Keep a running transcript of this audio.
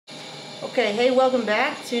Okay, hey, welcome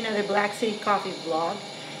back to another Black City Coffee vlog.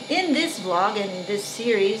 In this vlog and this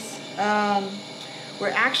series,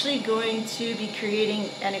 we're actually going to be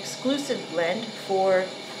creating an exclusive blend for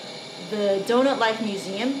the Donut Life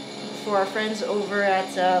Museum for our friends over at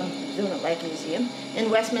Donut Life Museum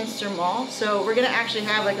in Westminster Mall. So we're gonna actually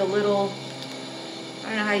have like a little, I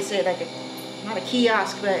don't know how you say it, like not a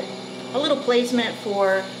kiosk, but a little placement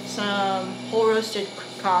for some whole roasted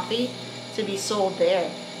coffee to be sold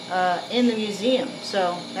there in the museum.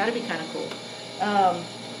 So that'd be kind of cool.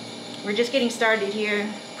 We're just getting started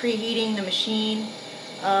here, preheating the machine,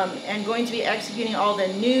 and going to be executing all the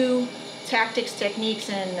new tactics, techniques,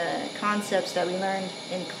 and concepts that we learned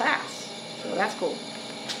in class. So that's cool.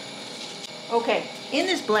 Okay, in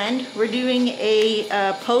this blend, we're doing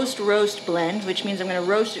a post-roast blend, which means I'm going to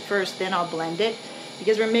roast it first, then I'll blend it,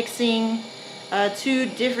 because we're mixing two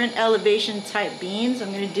different elevation type beans.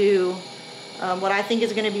 I'm going to do what I think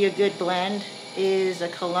is going to be a good blend is a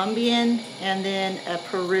Colombian and then a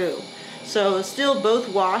Peru. So still both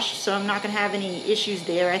washed, so I'm not going to have any issues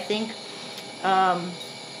there, I think.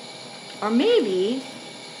 Or maybe,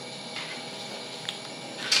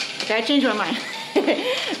 okay, I changed my mind.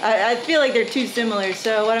 I feel like they're too similar.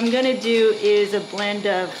 So what I'm going to do is a blend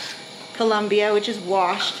of Colombia, which is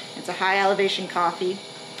washed. It's a high elevation coffee,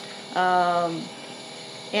 and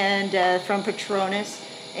from Patronus.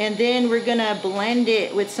 And then we're gonna blend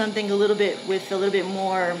it with something a little bit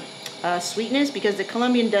more sweetness, because the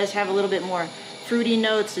Colombian does have a little bit more fruity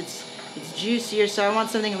notes. It's juicier, so I want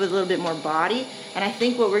something with a little bit more body. And I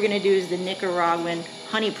think what we're gonna do is the Nicaraguan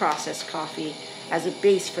honey processed coffee as a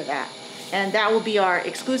base for that. And that will be our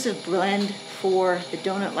exclusive blend for the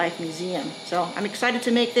Donut Life Museum. So I'm excited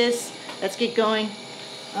to make this. Let's get going.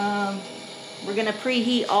 We're gonna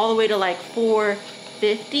preheat all the way to like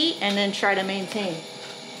 450 and then try to maintain.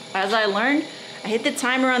 As I learned, I hit the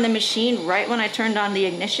timer on the machine right when I turned on the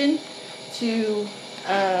ignition to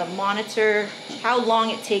monitor how long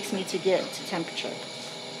it takes me to get to temperature.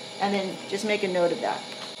 And then just make a note of that.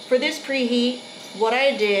 For this preheat, what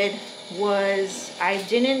I did was I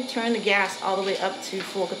didn't turn the gas all the way up to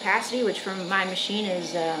full capacity, which for my machine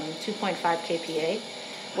is 2.5 kPa.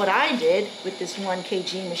 What I did with this 1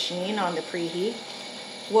 kg machine on the preheat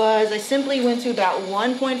was I simply went to about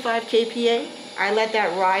 1.5 kPa. I let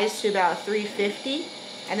that rise to about 350,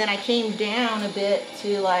 and then I came down a bit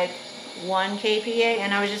to like 1 kPa,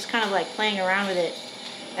 and I was just kind of like playing around with it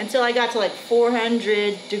until I got to like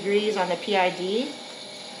 400 degrees on the PID,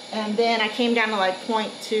 and then I came down to like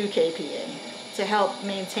 0.2 kPa to help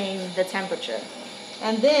maintain the temperature.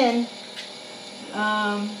 And then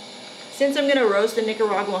since I'm gonna roast the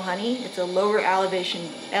Nicaraguan honey, it's a lower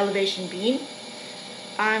elevation bean,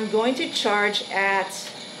 I'm going to charge at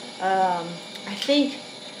I think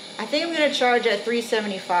I'm gonna charge at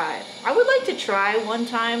 375. I would like to try one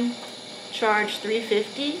time charge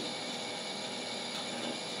 350.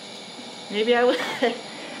 Maybe I would.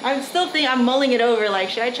 I'm mulling it over.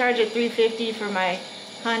 Like, should I charge at 350 for my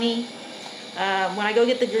honey? When I go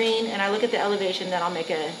get the green and I look at the elevation, then I'll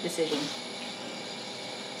make a decision.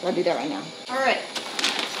 So I'll do that right now. All right.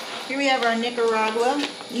 Here we have our Nicaragua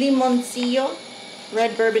Limoncillo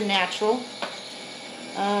Red Bourbon Natural.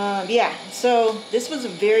 Yeah, so this was a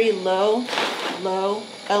very low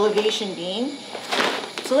elevation bean.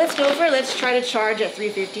 So let's go for it. Let's try to charge at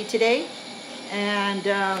 350 today, and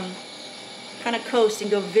kind of coast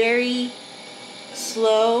and go very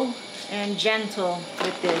slow and gentle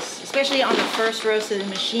with this, especially on the first roast of the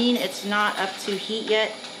machine. It's not up to heat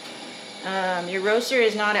yet. Your roaster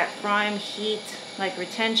is not at prime heat, like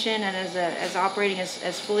retention, and as operating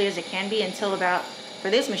as fully as it can be until about,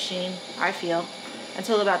 for this machine, I feel,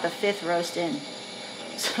 until about the 5th roast in.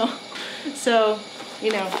 So, you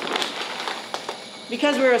know,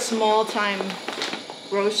 because we're a small time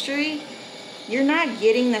roastery, you're not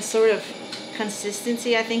getting the sort of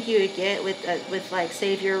consistency I think you would get with like,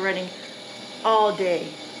 say, if you're running all day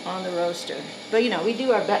on the roaster. But you know, we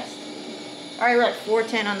do our best. All right, we're at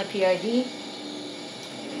 410 on the PID.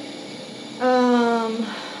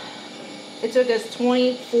 It took us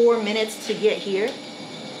 24 minutes to get here,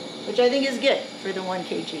 which I think is good for the 1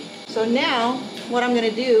 kg. So now, what I'm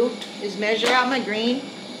gonna do is measure out my green.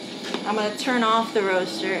 I'm gonna turn off the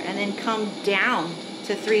roaster and then come down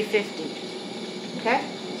to 350. Okay?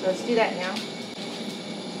 So let's do that now.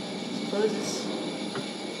 Let's close this,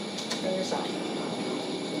 turn this off.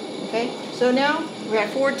 Okay? So now, we're at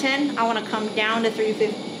 410. I wanna come down to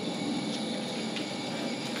 350.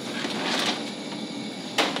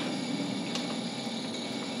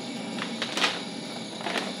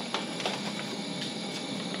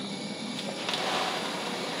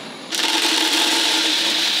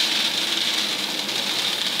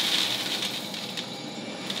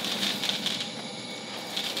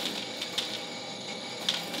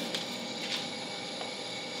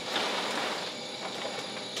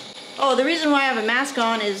 So the reason why I have a mask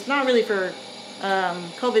on is not really for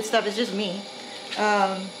COVID stuff, it's just me.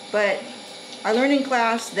 But I learned in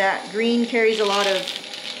class that green carries a lot of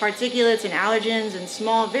particulates and allergens and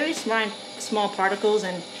small, very small particles,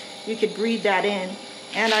 and you could breathe that in.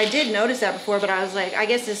 And I did notice that before, but I was like, I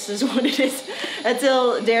guess this is what it is.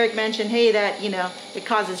 Until Derek mentioned, hey, that, you know, it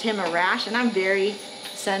causes him a rash. And I'm very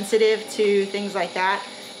sensitive to things like that.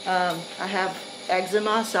 I have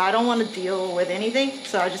eczema, so I don't want to deal with anything.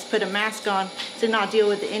 So I just put a mask on to not deal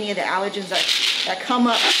with any of the allergens that come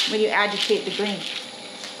up when you agitate the green.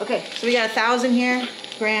 Okay, so we got 1,000 here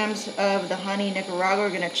grams of the honey Nicaragua. We're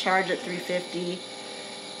gonna charge at 350.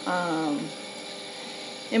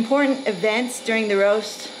 Important events during the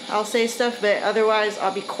roast, I'll say stuff, but otherwise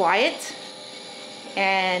I'll be quiet,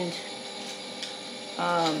 and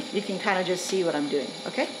you can kind of just see what I'm doing,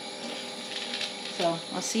 okay? So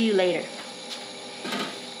I'll see you later.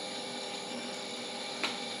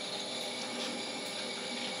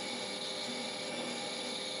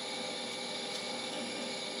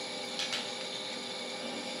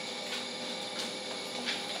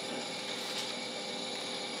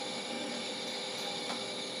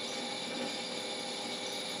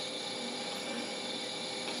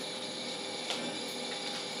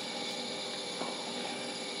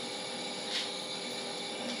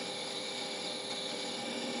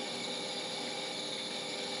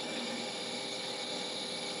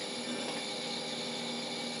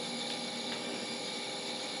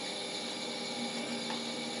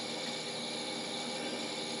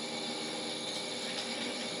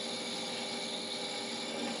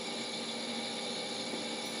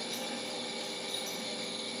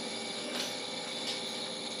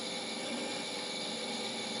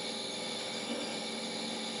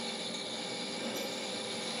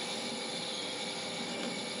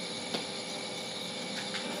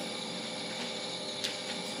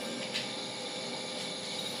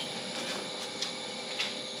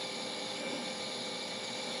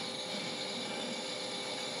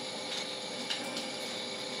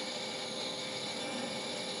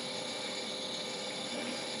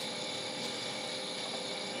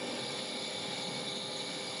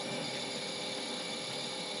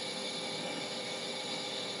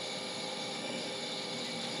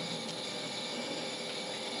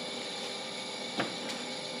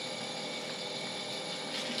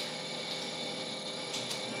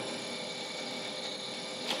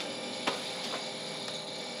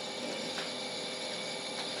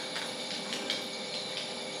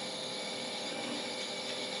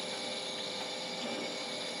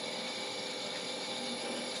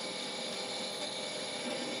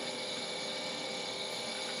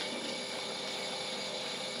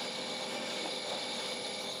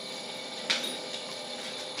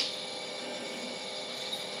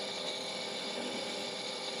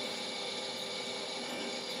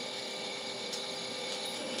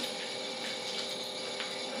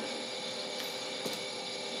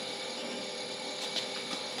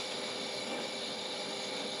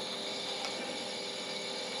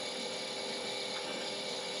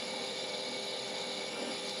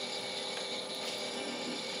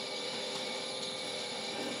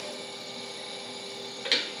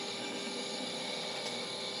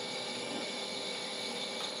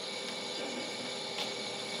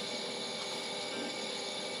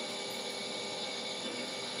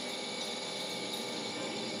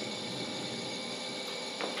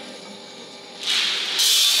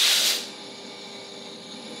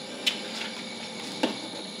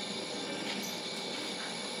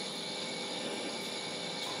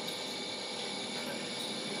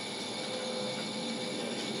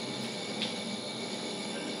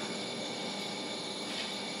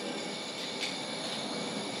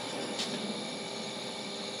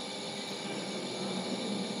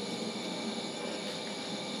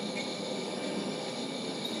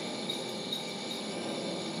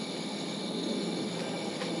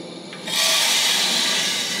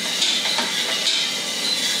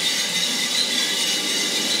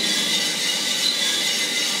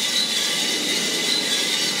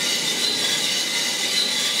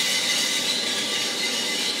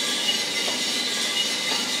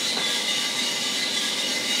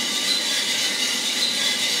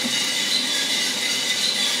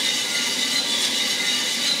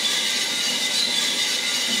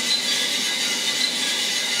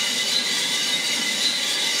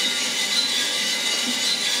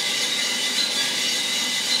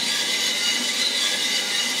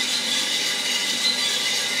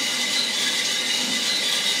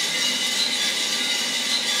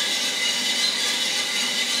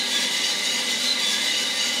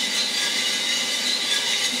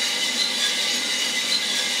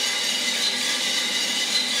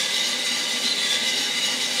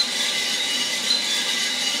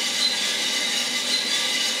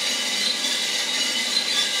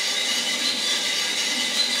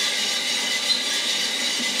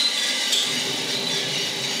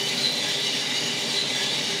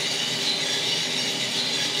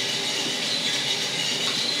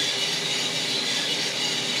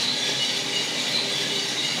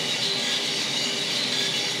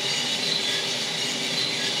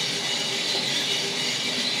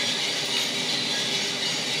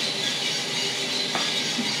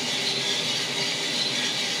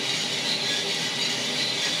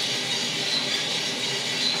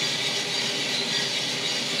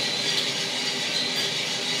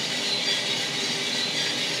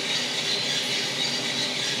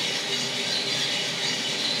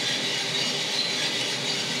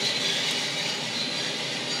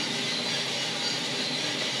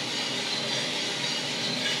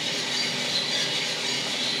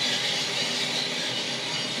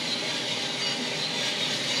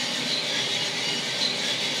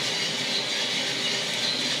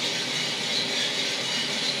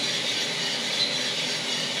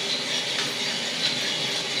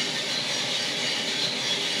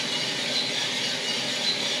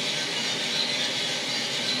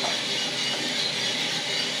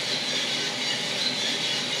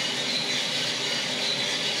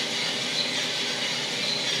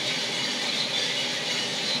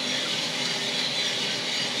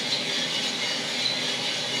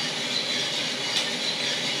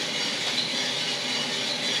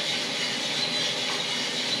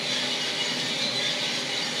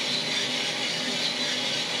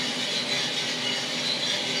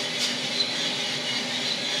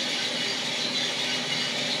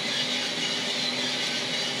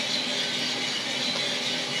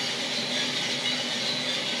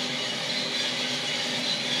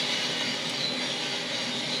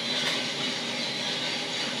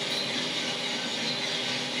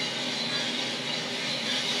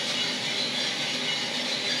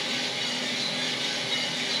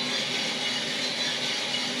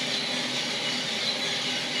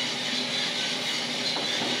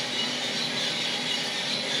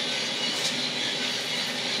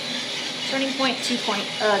 turning point, 2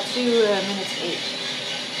 minutes 8.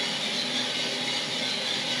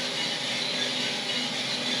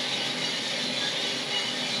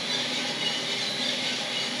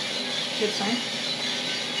 Good sign.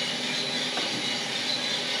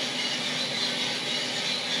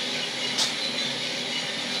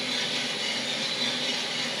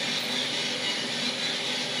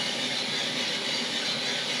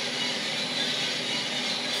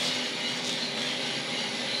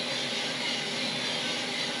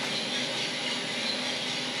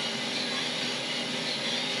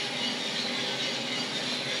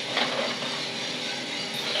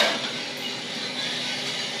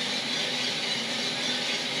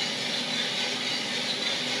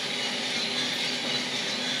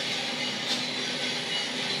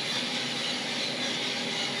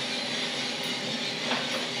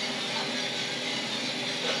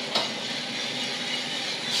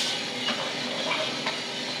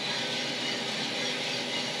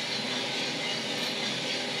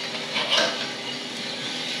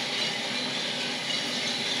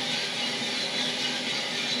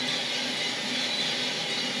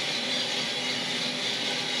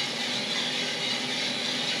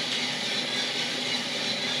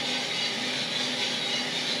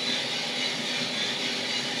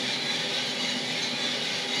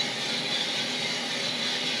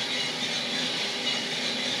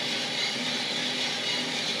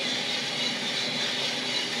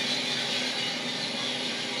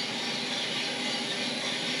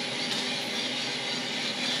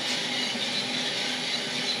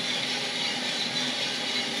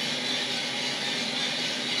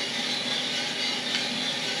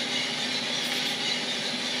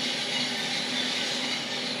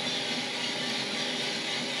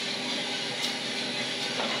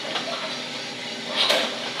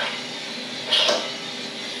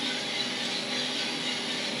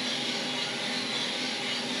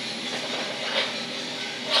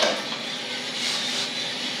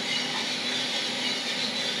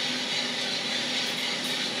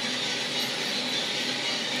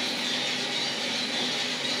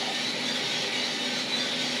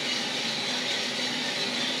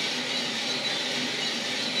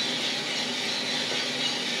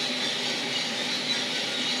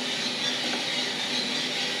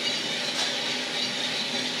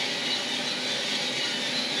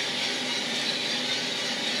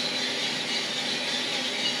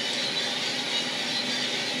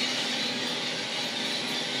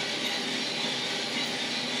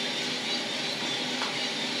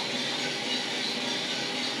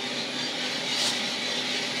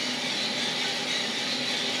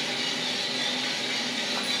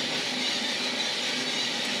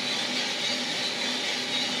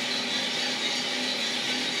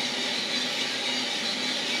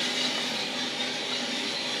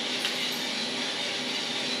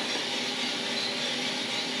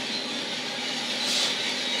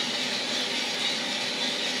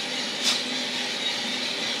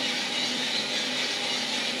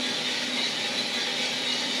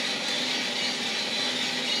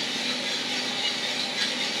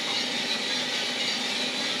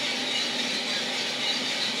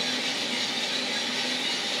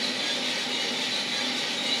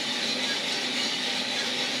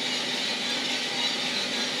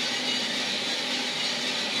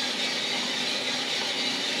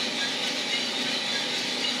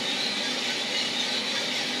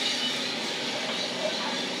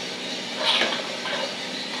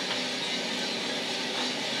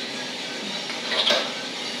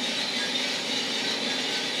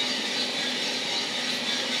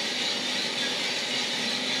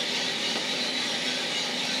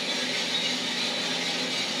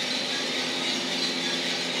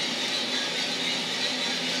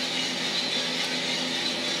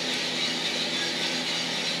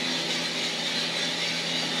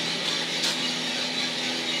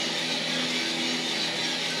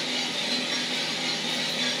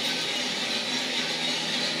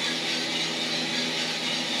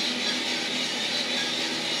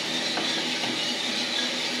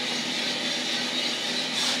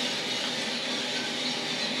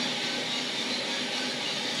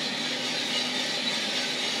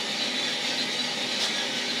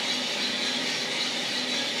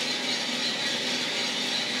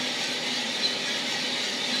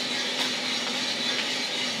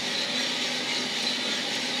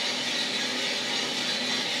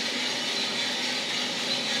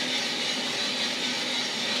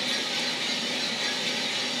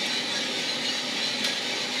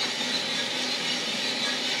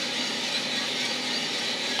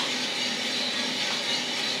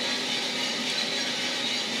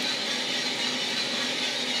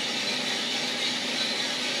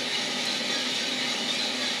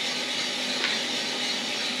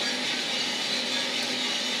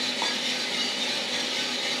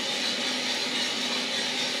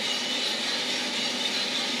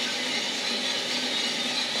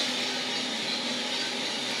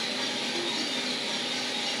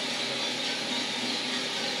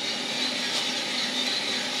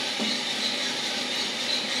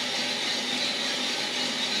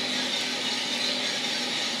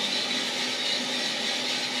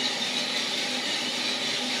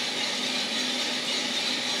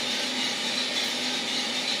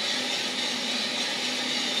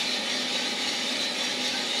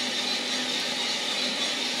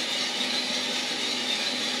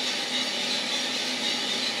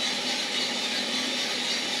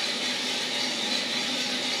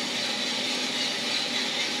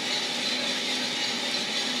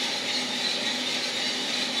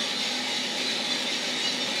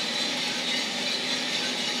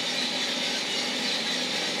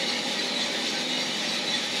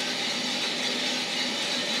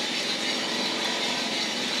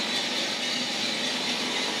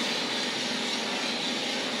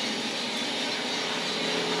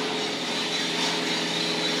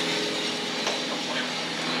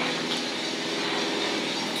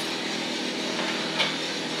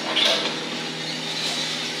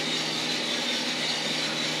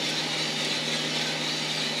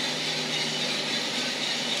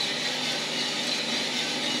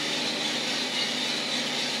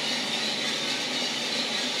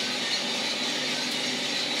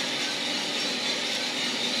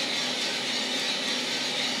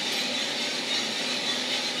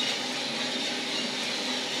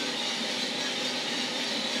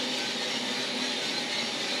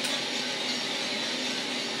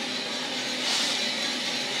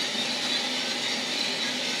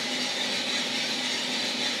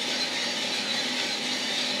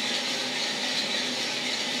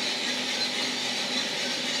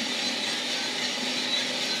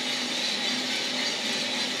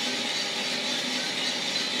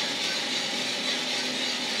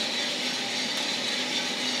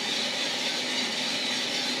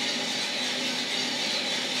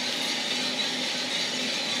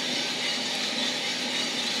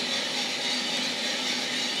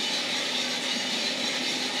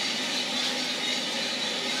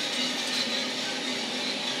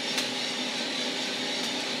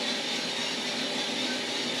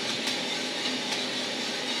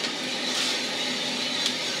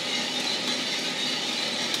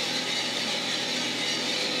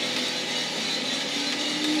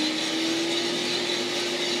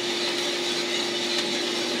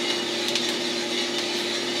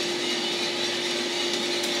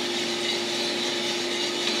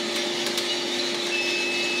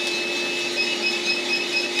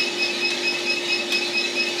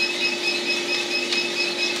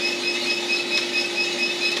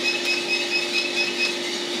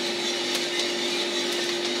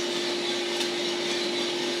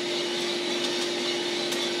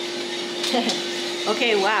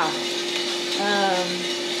 Okay, wow.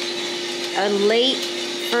 A late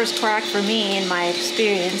first crack for me in my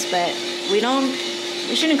experience, but we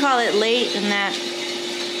shouldn't call it late in that,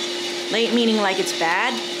 late meaning like it's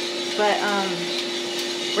bad, but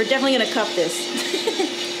we're definitely gonna cup this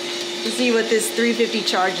to see what this 350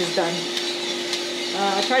 charge has done.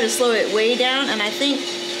 I tried to slow it way down, and I'm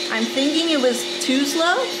thinking it was too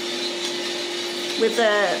slow with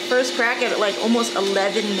the first crack at like almost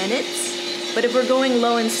 11 minutes. But if we're going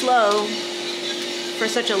low and slow for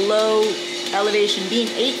such a low elevation, being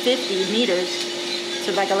 850 meters,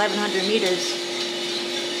 so like 1100 meters,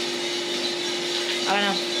 I don't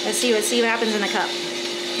know. Let's see what happens in the cup.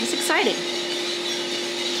 It's exciting.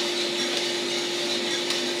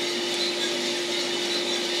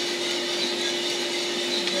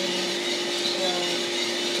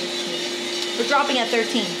 We're dropping at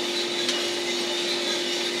 13.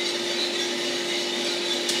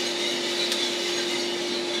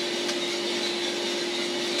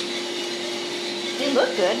 They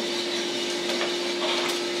look good.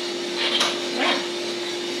 Yeah.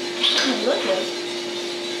 They look good.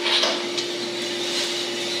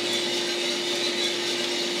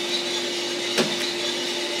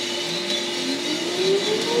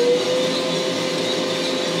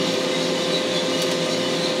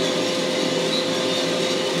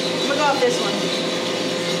 Look off this one.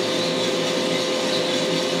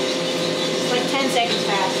 It's like 10 seconds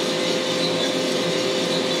past.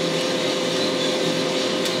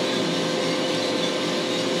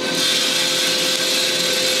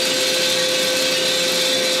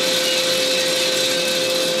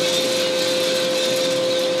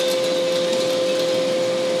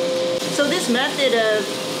 So this method of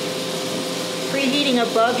preheating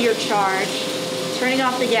above your charge, turning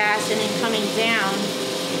off the gas and then coming down,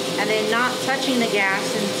 and then not touching the gas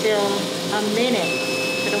until a minute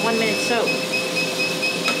for the 1 minute soak.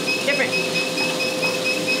 Different.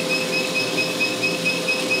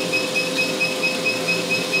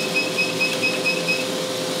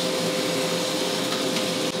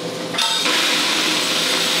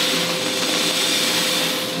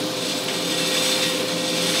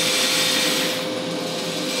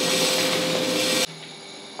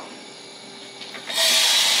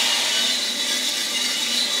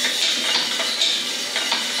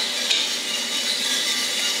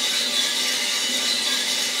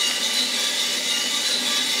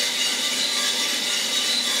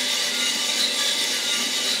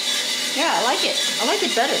 Yeah, I like it. I like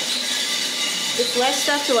it better. It's less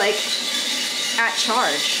stuff to like at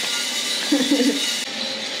charge.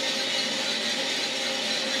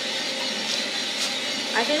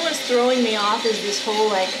 I think what's throwing me off is this whole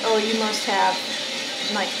like, oh, you must have,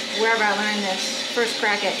 like wherever I learned this, first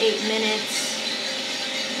crack at 8 minutes,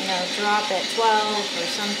 you know, drop at 12 or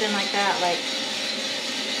something like that. Like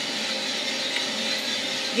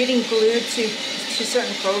getting glued to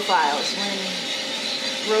certain profiles when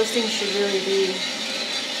roasting should really be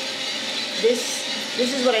this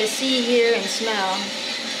is what I see, hear, and smell,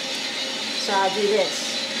 so I'll do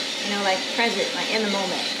this, you know, like present, like in the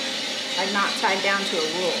moment, like not tied down to a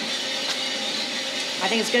rule. I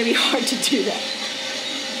think it's going to be hard to do that.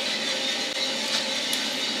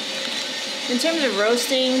 In terms of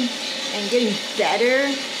roasting and getting better,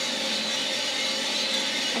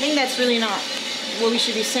 I think that's really not what we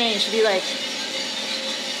should be saying. It should be like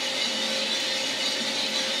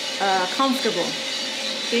comfortable,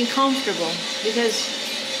 getting comfortable, because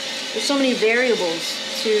there's so many variables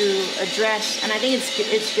to address, and I think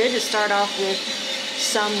it's good to start off with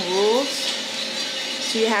some rules,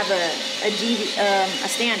 so you have a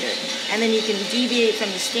standard, and then you can deviate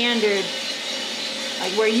from the standard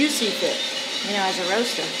like where you see fit, you know, as a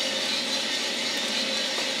roaster.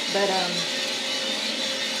 But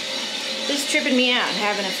it's tripping me out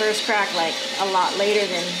having a first crack like a lot later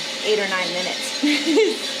than 8 or 9 minutes.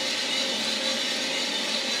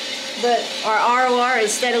 But our ROR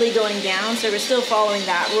is steadily going down, so we're still following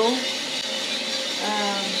that rule.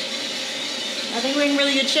 I think we're in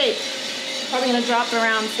really good shape. Probably gonna drop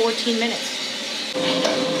around 14 minutes.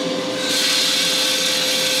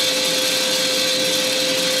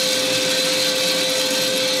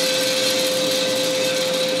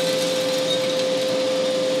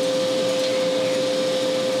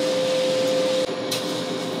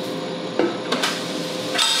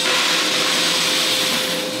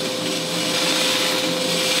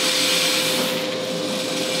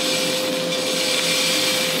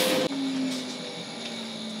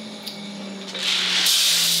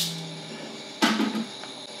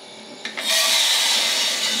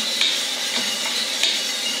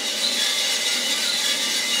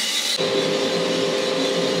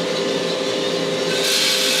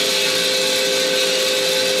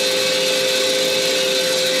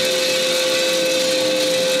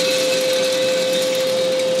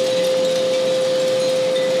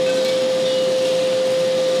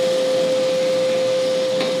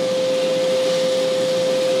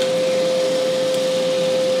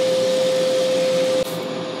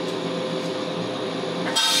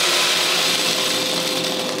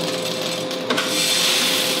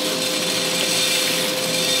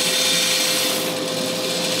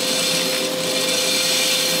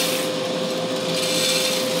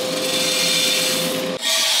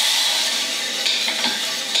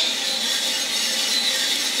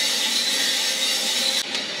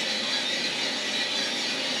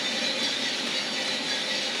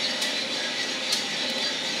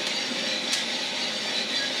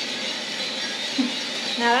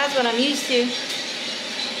 Now that's what I'm used to.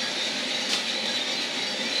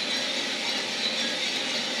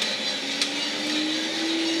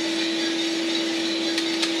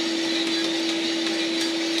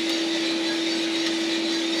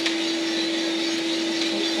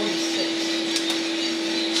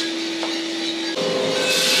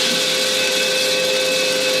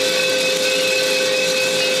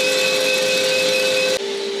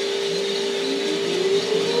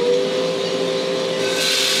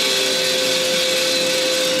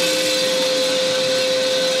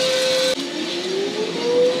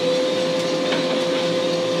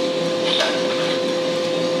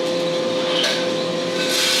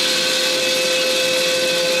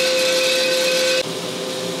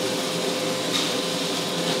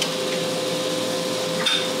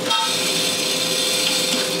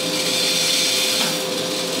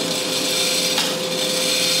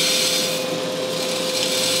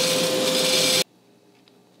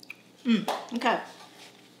 Okay,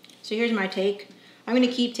 so here's my take. I'm gonna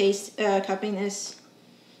keep cupping this.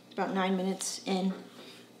 It's about 9 minutes in.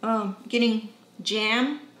 Getting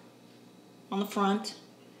jam on the front,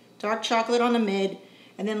 dark chocolate on the mid,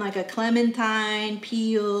 and then like a clementine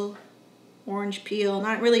peel, orange peel.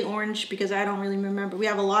 Not really orange because I don't really remember. We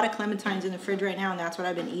have a lot of clementines in the fridge right now, and that's what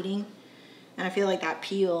I've been eating. And I feel like that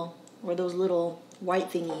peel, or those little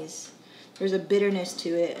white thingies, there's a bitterness to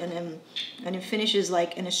it, and it finishes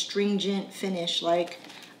like an astringent finish, like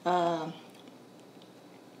black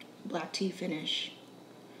tea finish,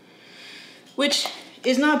 which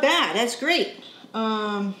is not bad. That's great.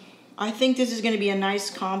 I think this is going to be a nice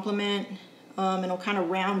complement, and it'll kind of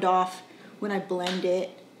round off when I blend it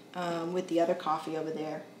with the other coffee over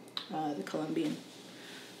there, the Colombian.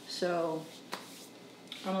 So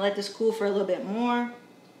I'm gonna let this cool for a little bit more.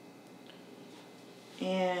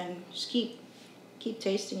 And just keep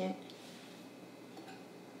tasting it.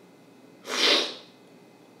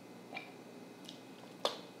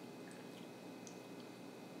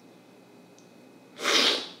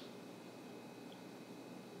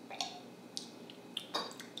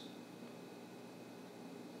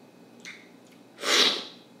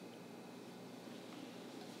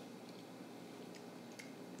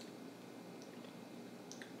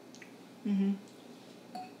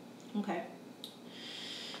 Okay.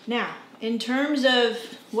 Now, in terms of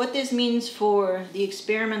what this means for the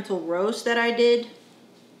experimental roast that I did,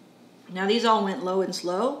 now these all went low and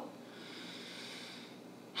slow.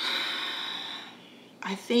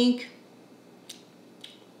 I think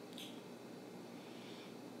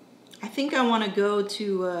I want to go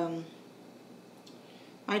to,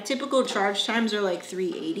 my typical charge times are like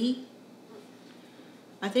 380.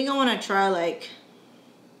 I think I want to try like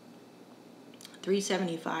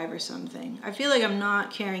 375 or something. I feel like I'm not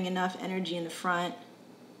carrying enough energy in the front,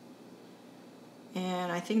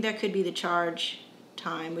 and I think that could be the charge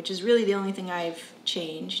time, which is really the only thing I've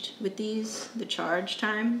changed with these, the charge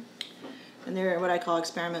time, and they're what I call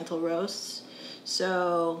experimental roasts.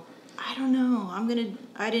 So I don't know.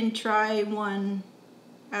 I didn't try one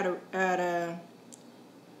at a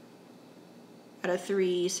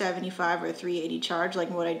 375 or 380 charge like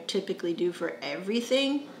what I typically do for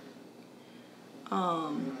everything.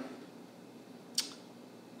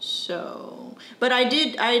 So, but I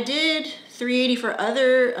did 380 for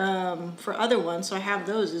other ones, so I have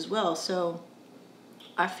those as well. So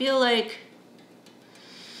I feel like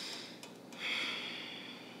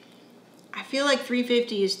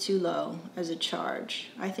 350 is too low as a charge.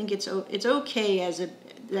 I think it's okay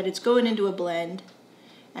that it's going into a blend,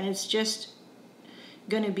 and it's just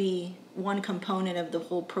gonna be one component of the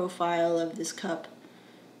whole profile of this cup.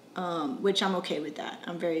 Which I'm okay with that.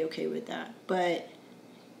 I'm very okay with that. But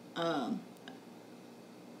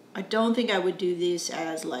I don't think I would do this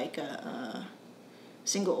as like a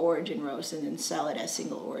single origin roast and then sell it as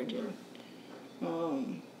single origin.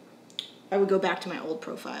 I would go back to my old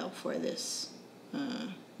profile for this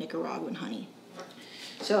Nicaraguan honey.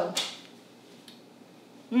 So,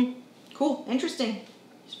 cool, interesting.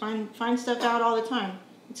 Just find stuff out all the time.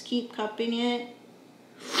 Let's keep cupping it.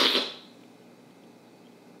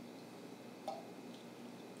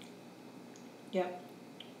 Yep.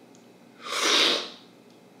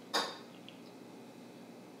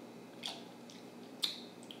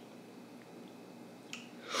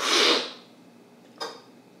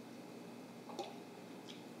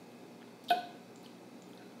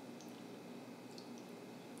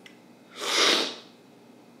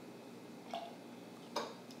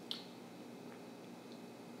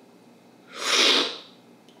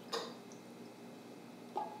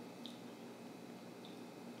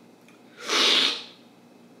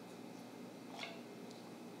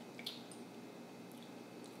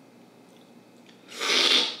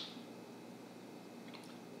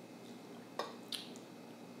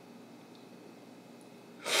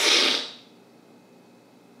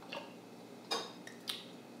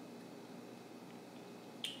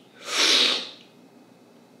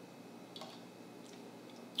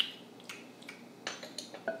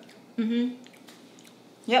 Mm-hmm.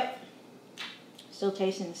 Yep. Still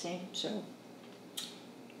tasting the same, so.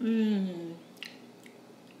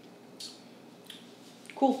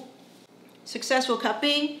 Cool. Successful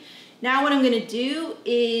cupping. Now what I'm gonna do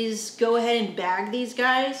is go ahead and bag these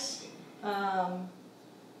guys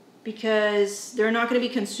because they're not gonna be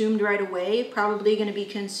consumed right away, probably gonna be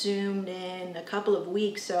consumed in a couple of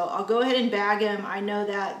weeks. So I'll go ahead and bag them. I know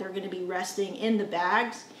that they're gonna be resting in the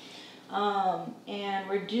bags. And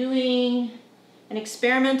we're doing an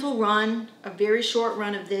experimental run, a very short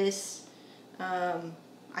run of this.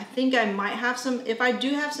 I think I might have some, if I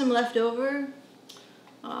do have some left over,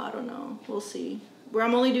 I don't know, we'll see. Where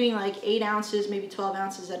I'm only doing like 8 ounces, maybe 12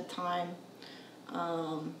 ounces at a time.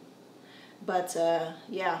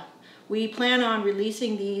 Yeah, we plan on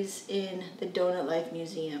releasing these in the Donut Life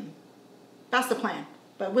Museum. That's the plan,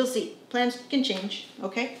 but we'll see. Plans can change,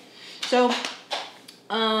 okay? So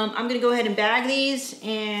I'm gonna go ahead and bag these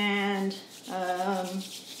and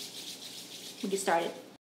we get started.